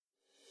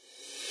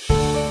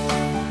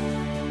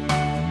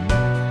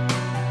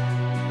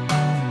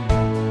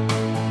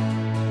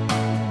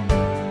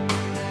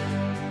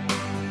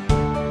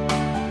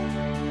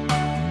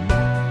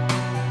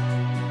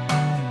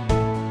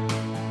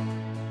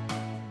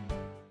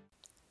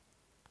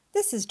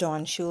This is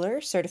Dawn Schuler,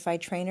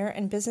 certified trainer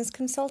and business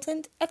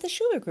consultant at the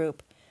Schuler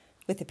Group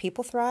with the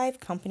People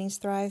Thrive, Companies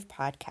Thrive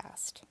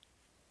podcast.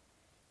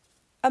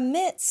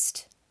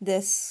 Amidst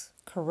this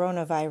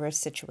coronavirus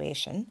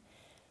situation,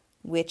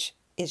 which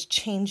is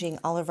changing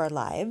all of our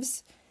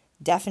lives,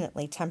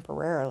 definitely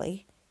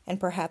temporarily and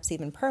perhaps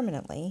even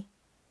permanently,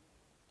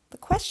 the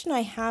question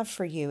I have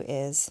for you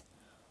is,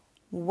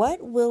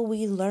 what will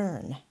we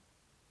learn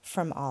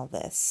from all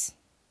this?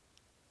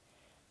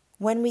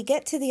 When we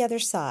get to the other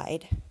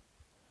side,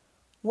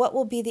 what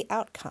will be the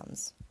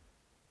outcomes?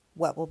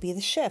 What will be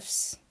the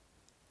shifts?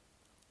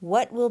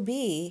 What will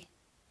be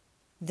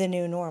the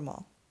new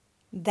normal?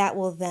 That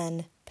will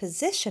then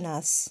position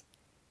us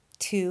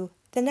to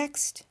the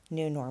next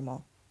new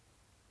normal.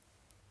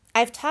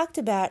 I've talked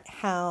about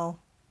how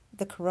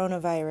the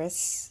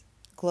coronavirus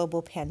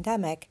global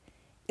pandemic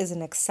is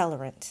an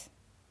accelerant,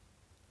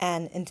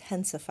 an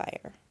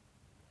intensifier.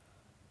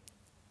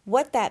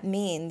 What that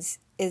means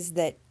is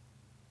that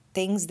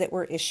things that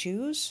were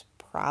issues,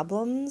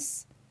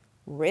 problems,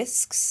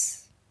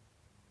 risks,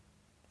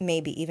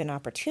 maybe even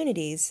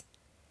opportunities,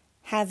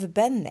 have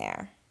been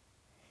there,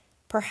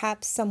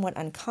 perhaps somewhat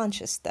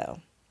unconscious though.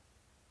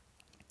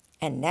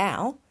 And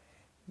now,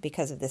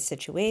 because of this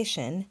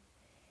situation,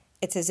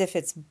 it's as if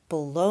it's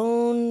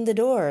blown the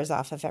doors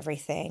off of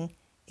everything,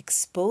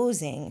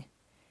 exposing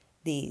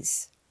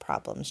these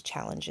problems,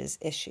 challenges,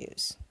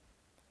 issues.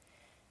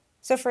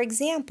 So for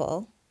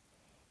example,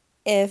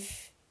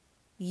 if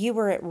you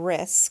were at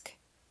risk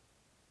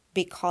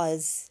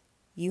because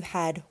you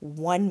had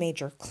one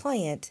major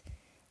client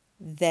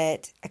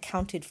that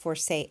accounted for,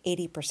 say,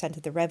 80%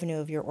 of the revenue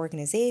of your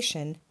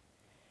organization,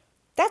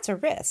 that's a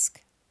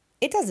risk.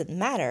 It doesn't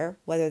matter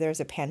whether there's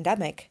a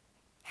pandemic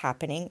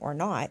happening or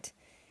not.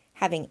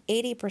 Having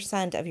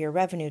 80% of your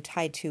revenue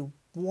tied to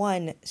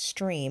one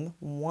stream,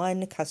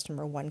 one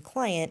customer, one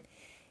client,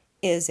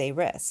 is a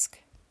risk.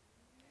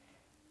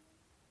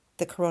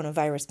 The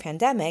coronavirus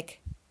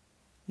pandemic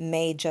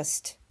may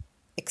just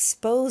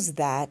expose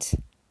that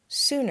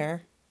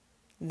sooner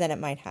than it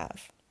might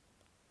have.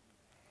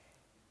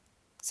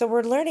 So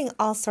we're learning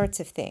all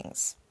sorts of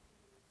things.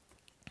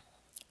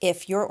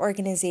 If your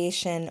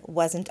organization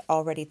wasn't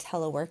already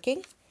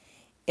teleworking,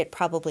 it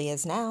probably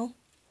is now.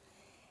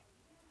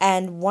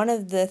 And one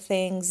of the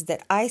things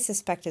that I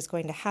suspect is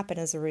going to happen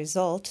as a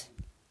result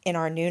in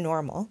our new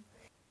normal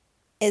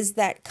is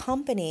that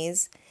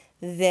companies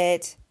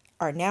that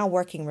are now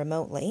working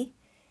remotely,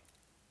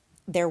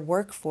 their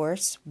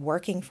workforce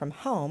working from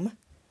home,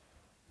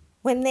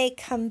 when they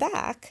come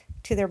back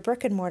to their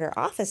brick and mortar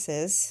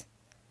offices,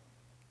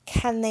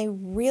 can they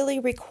really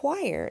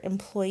require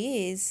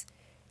employees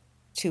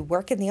to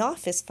work in the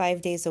office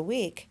 5 days a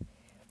week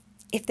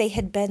if they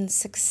had been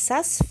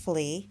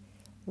successfully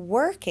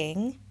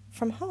working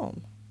from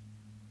home?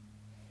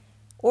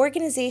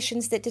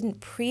 Organizations that didn't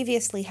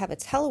previously have a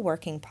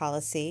teleworking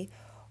policy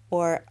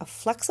or a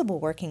flexible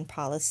working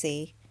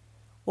policy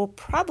will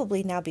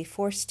probably now be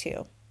forced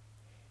to,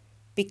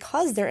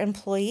 because their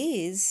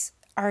employees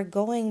are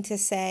going to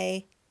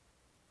say,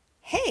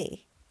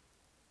 hey,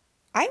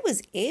 I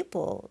was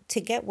able to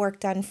get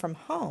work done from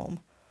home.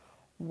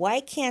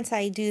 Why can't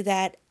I do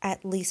that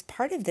at least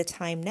part of the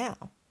time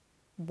now?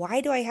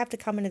 Why do I have to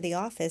come into the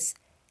office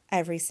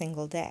every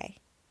single day?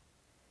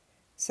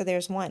 So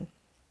there's one.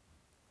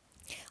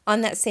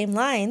 On that same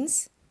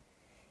lines,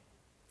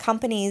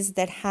 companies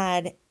that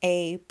had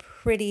a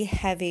pretty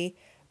heavy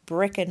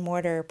brick and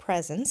mortar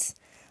presence,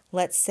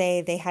 let's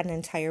say they had an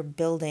entire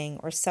building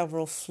or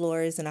several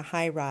floors in a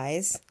high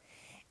rise,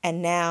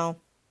 and now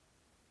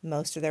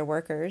most of their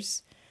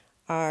workers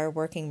are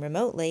working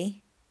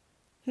remotely.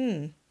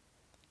 Do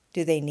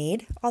they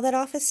need all that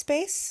office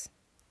space?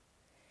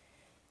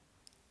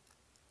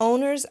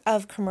 Owners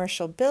of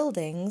commercial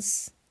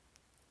buildings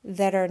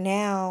that are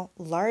now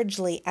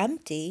largely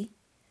empty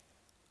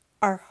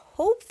are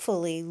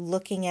hopefully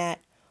looking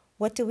at,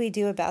 what do we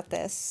do about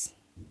this?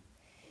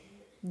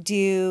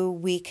 Do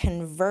we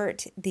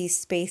convert these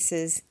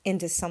spaces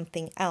into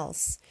something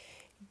else?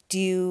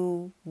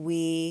 Do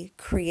we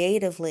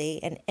creatively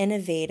and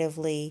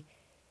innovatively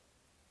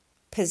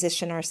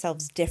position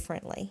ourselves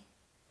differently?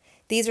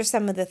 These are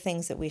some of the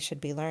things that we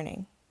should be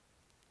learning.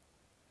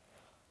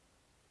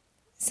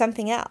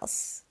 Something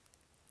else.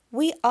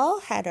 We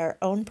all had our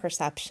own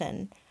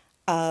perception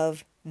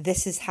of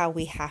this is how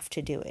we have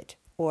to do it,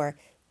 or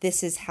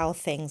this is how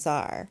things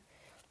are.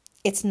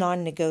 It's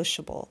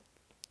non-negotiable.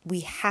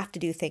 We have to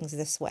do things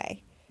this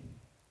way.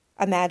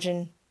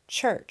 Imagine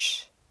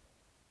church,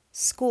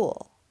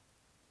 school,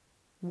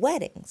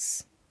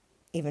 weddings,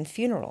 even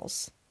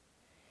funerals.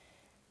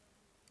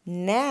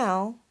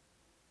 Now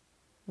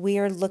we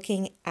are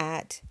looking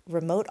at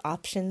remote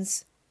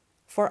options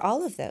for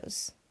all of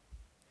those.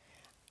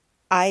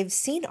 I've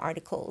seen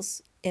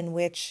articles in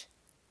which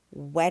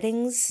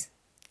weddings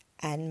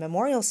and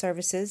memorial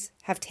services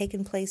have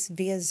taken place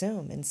via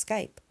Zoom and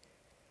Skype.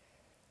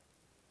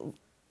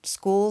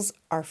 Schools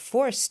are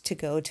forced to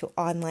go to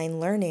online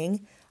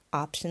learning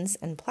options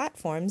and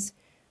platforms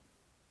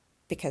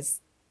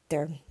because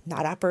they're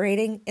not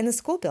operating in the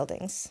school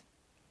buildings.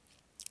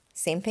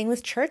 Same thing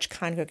with church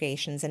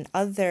congregations and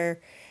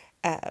other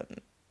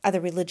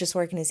religious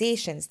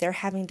organizations. They're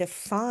having to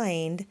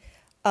find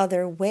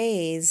other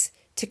ways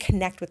to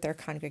connect with their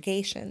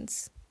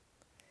congregations.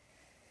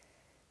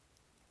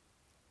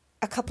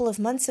 A couple of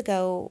months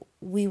ago,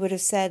 we would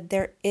have said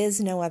there is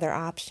no other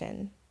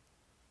option.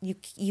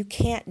 You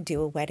can't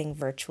do a wedding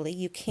virtually.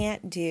 You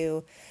can't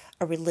do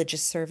a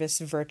religious service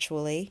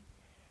virtually.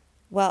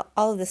 Well,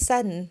 all of a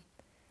sudden,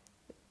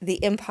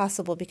 the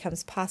impossible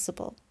becomes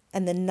possible,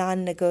 and the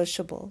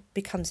non-negotiable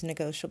becomes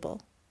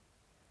negotiable.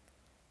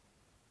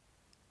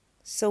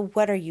 So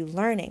what are you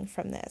learning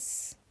from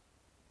this?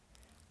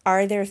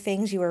 Are there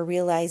things you are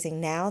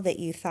realizing now that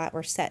you thought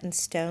were set in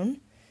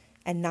stone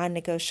and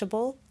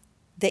non-negotiable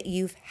that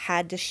you've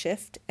had to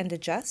shift and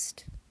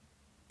adjust?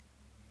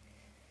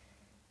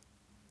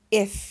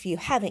 If you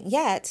haven't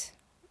yet,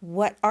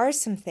 what are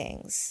some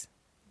things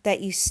that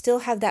you still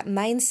have that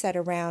mindset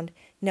around,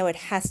 no, it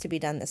has to be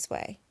done this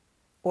way,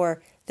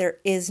 or there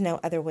is no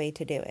other way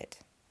to do it?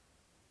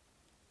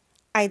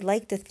 I'd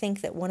like to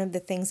think that one of the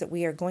things that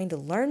we are going to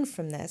learn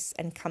from this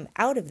and come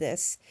out of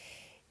this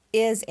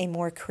is a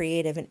more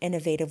creative and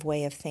innovative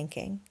way of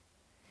thinking,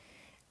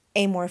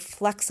 a more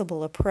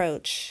flexible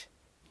approach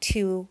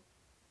to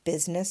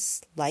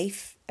business,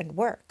 life, and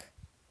work.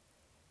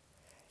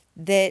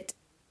 That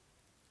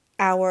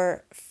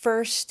our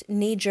first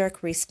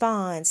knee-jerk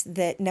response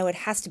that, no, it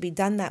has to be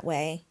done that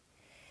way,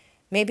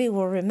 maybe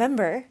we'll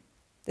remember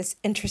this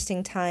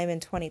interesting time in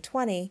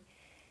 2020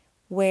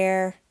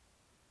 where,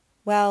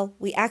 well,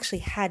 we actually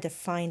had to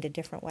find a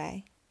different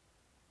way.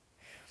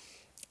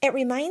 It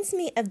reminds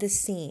me of the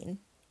scene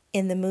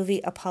in the movie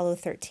Apollo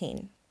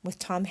 13 with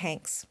Tom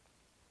Hanks.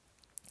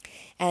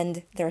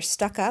 And they're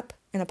stuck up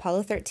in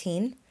Apollo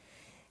 13,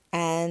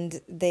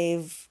 and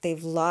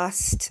they've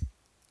lost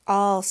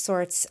all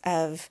sorts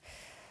of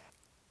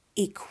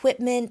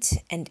equipment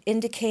and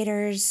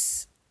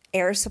indicators.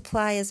 Air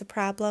supply is a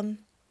problem.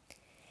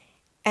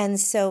 And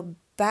so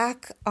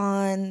back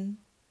on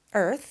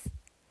Earth,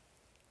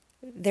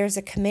 there's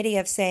a committee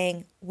of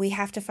saying, we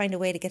have to find a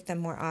way to get them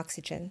more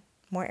oxygen,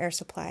 more air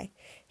supply.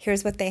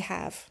 Here's what they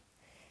have.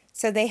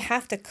 So they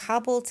have to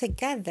cobble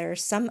together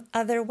some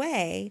other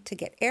way to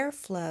get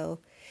airflow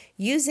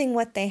using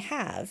what they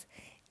have.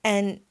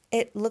 And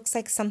it looks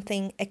like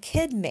something a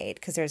kid made,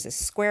 because there's a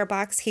square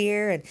box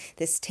here and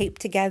this taped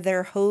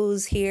together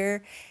hose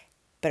here,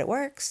 but it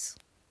works.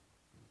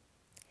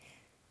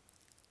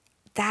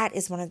 That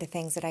is one of the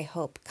things that I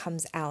hope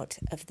comes out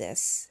of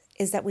this,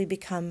 is that we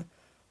become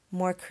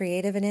more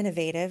creative and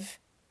innovative,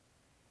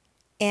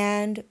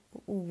 and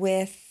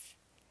with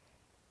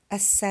a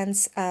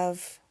sense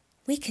of,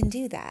 we can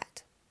do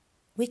that.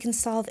 We can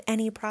solve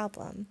any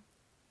problem.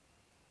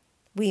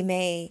 We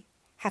may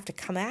have to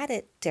come at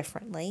it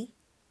differently,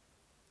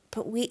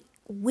 but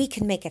we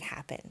can make it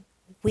happen.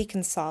 We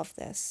can solve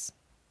this.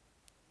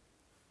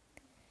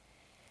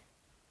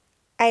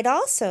 I'd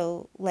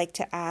also like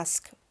to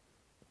ask,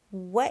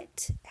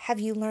 what have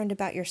you learned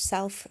about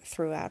yourself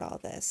throughout all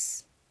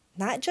this?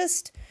 Not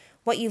just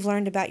what you've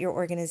learned about your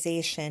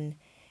organization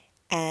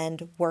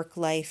and work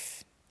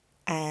life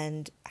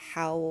and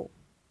how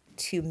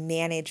to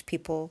manage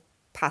people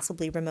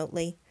possibly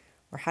remotely,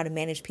 or how to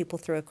manage people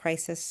through a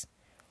crisis.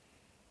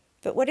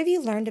 But what have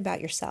you learned about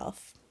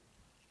yourself?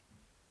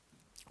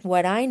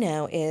 What I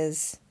know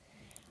is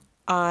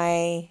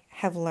I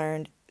have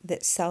learned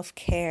that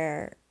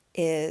self-care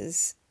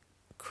is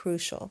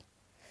crucial.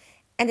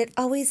 And it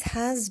always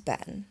has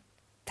been.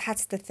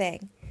 That's the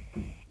thing.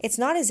 It's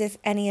not as if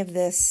any of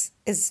this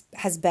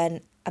has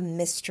been a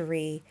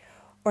mystery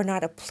or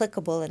not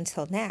applicable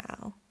until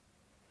now.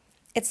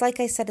 It's like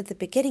I said at the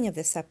beginning of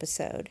this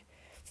episode,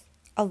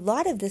 a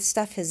lot of this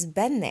stuff has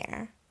been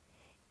there.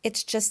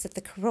 It's just that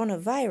the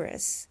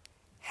coronavirus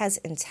has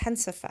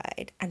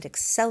intensified and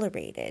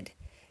accelerated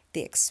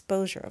the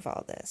exposure of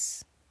all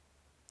this.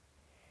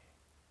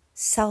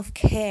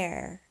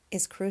 Self-care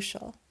is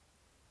crucial.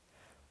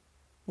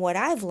 What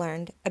I've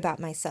learned about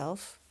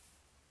myself,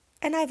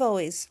 and I've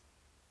always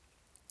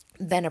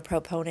been a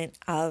proponent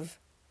of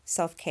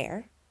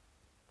self-care.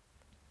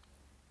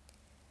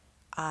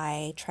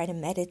 I try to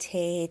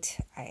meditate,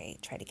 I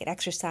try to get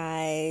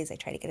exercise, I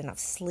try to get enough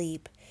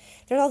sleep.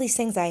 There's all these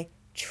things I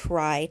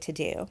try to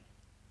do.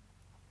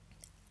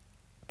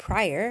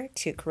 Prior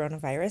to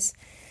coronavirus,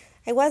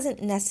 I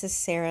wasn't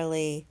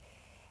necessarily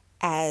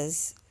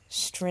as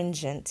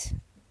stringent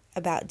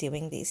about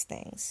doing these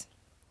things.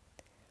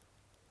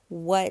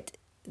 What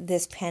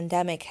this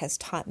pandemic has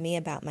taught me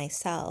about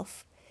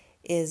myself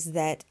is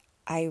that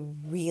I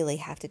really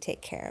have to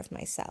take care of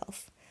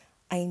myself.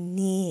 I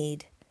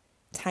need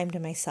time to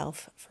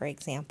myself, for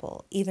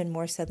example, even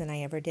more so than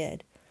I ever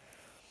did.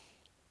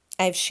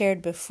 I've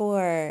shared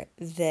before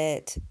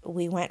that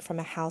we went from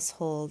a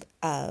household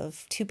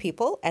of 2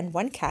 people and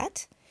 1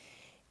 cat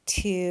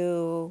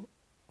to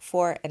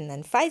 4 and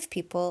then 5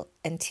 people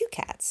and 2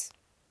 cats.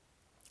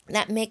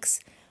 That makes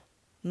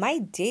my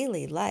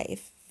daily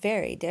life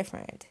very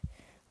different.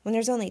 When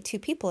there's only 2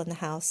 people in the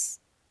house,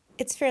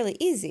 it's fairly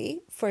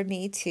easy for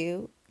me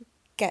to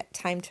get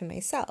time to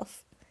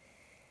myself.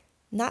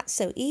 Not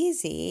so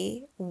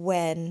easy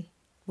when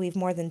we've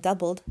more than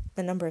doubled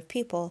the number of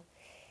people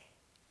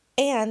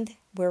and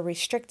we're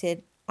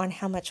restricted on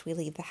how much we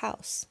leave the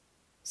house.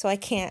 So I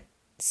can't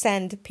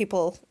send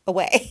people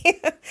away,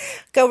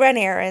 go run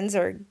errands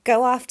or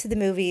go off to the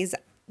movies.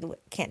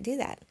 Can't do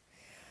that.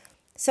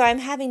 So I'm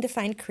having to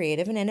find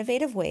creative and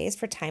innovative ways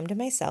for time to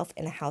myself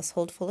in a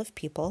household full of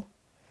people.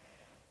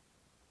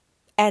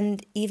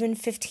 And even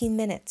 15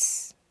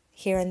 minutes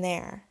here and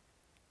there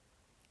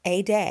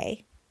a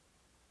day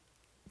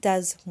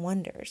does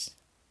wonders.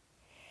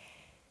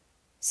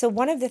 So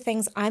one of the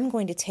things I'm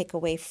going to take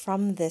away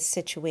from this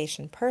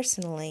situation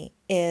personally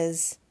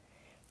is,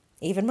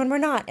 even when we're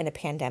not in a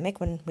pandemic,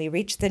 when we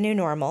reach the new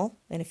normal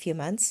in a few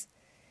months,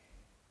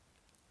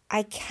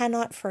 I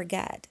cannot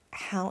forget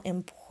how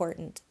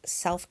important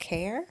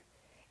self-care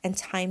and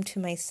time to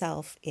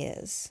myself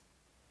is.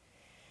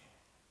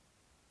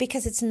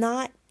 Because it's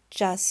not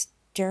just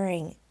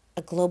during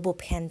a global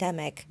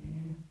pandemic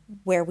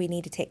where we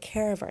need to take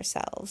care of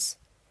ourselves.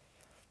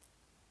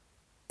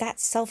 That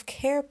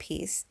self-care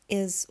piece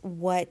is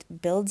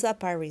what builds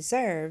up our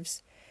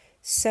reserves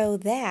so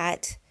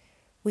that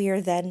we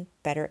are then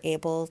better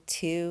able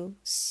to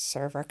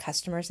serve our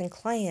customers and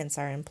clients,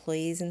 our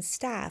employees and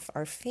staff,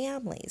 our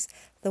families,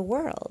 the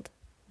world.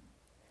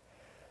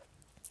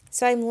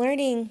 So I'm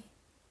learning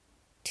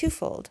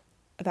twofold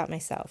about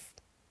myself.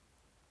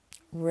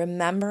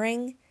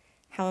 Remembering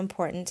how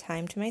important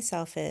time to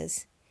myself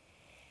is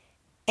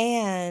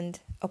and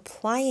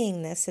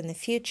applying this in the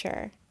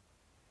future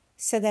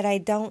so that I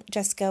don't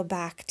just go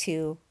back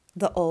to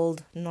the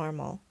old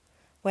normal,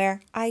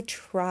 where I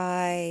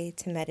try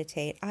to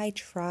meditate, I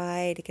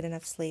try to get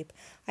enough sleep,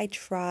 I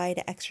try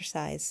to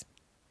exercise,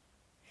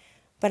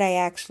 but I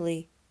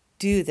actually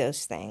do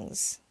those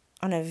things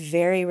on a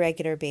very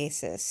regular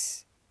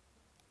basis,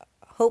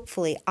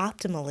 hopefully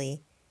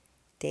optimally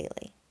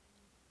daily.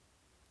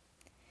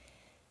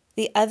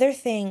 The other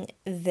thing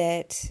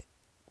that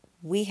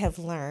we have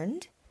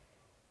learned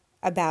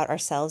about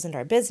ourselves and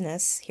our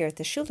business here at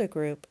the Schuler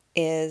Group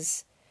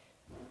is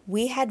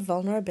we had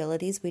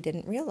vulnerabilities we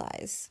didn't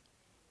realize.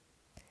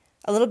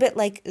 A little bit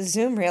like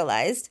Zoom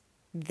realized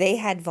they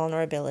had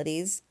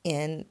vulnerabilities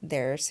in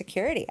their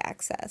security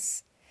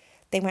access.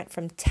 They went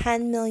from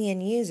 10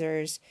 million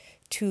users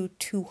to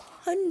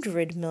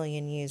 200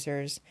 million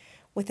users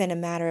within a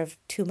matter of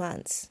 2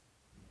 months.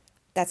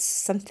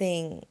 That's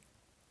an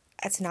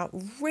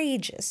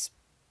outrageous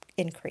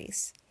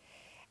increase.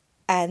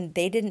 And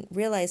they didn't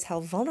realize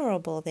how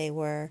vulnerable they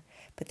were,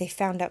 but they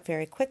found out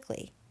very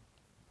quickly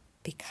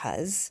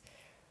because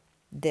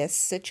this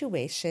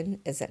situation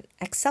is an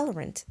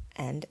accelerant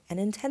and an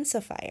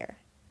intensifier.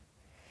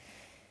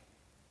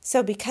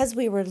 So because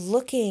we were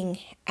looking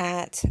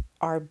at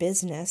our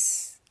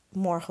business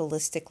more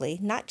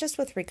holistically, not just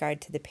with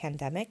regard to the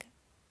pandemic,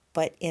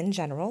 but in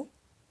general,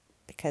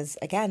 because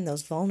again,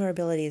 those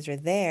vulnerabilities are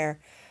there,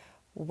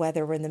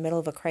 whether we're in the middle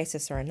of a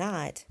crisis or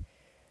not,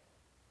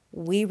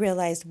 we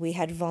realized we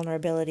had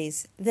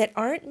vulnerabilities that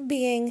aren't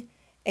being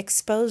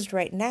exposed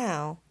right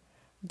now,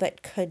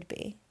 but could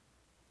be.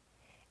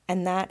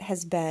 And that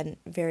has been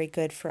very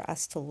good for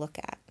us to look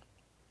at.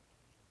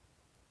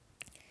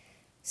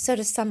 So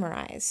to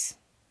summarize,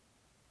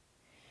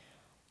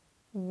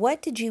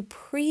 what did you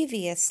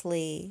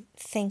previously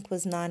think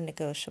was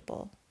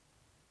non-negotiable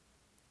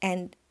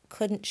and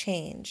couldn't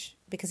change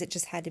because it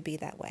just had to be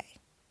that way?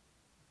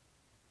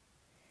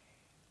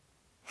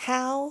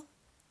 How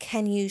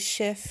can you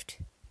shift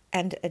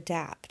and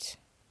adapt?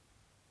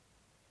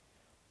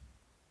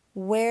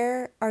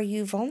 Where are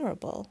you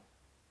vulnerable?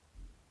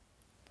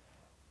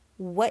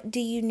 What do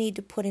you need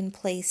to put in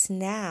place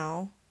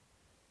now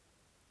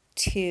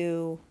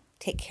to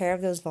take care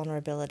of those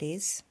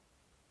vulnerabilities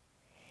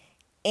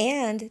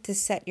and to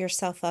set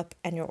yourself up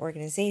and your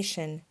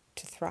organization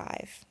to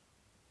thrive?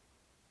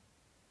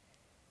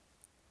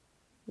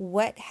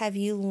 What have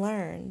you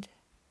learned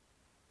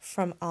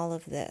from all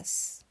of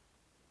this?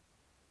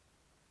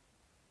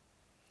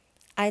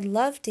 I'd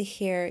love to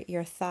hear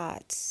your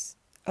thoughts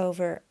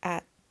over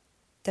at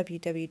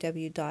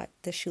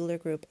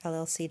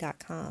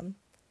www.theschulergroupllc.com.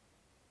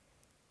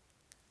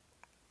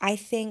 I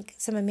think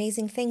some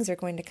amazing things are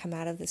going to come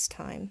out of this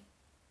time.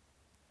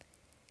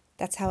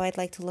 That's how I'd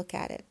like to look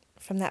at it,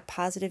 from that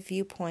positive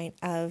viewpoint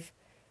of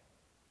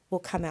we'll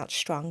come out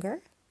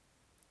stronger,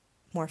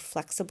 more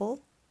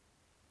flexible,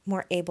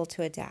 more able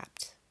to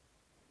adapt,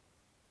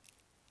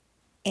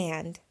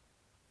 and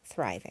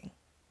thriving.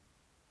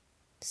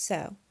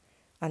 So,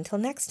 until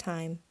next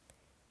time,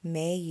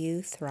 may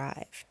you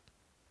thrive.